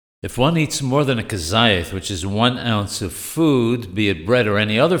If one eats more than a kazayith, which is 1 ounce of food, be it bread or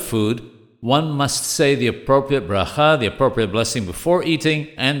any other food, one must say the appropriate bracha, the appropriate blessing before eating,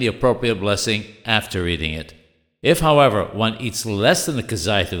 and the appropriate blessing after eating it. If, however, one eats less than the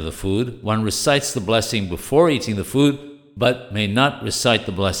kazayith of the food, one recites the blessing before eating the food, but may not recite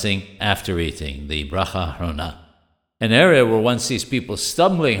the blessing after eating, the bracha achrona. An area where one sees people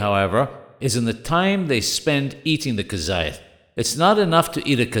stumbling, however, is in the time they spend eating the kazayith. It's not enough to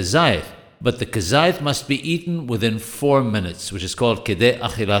eat a kazayith, but the kazayith must be eaten within 4 minutes, which is called kedei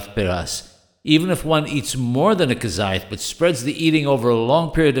achilat peras. Even if one eats more than a kazayith, but spreads the eating over a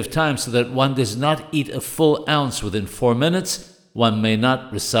long period of time so that one does not eat a full ounce within 4 minutes, one may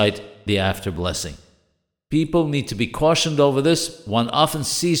not recite the after blessing. People need to be cautioned over this. One often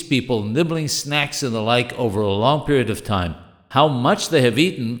sees people nibbling snacks and the like over a long period of time. How much they have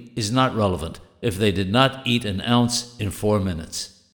eaten is not relevant if they did not eat an ounce in 4 minutes.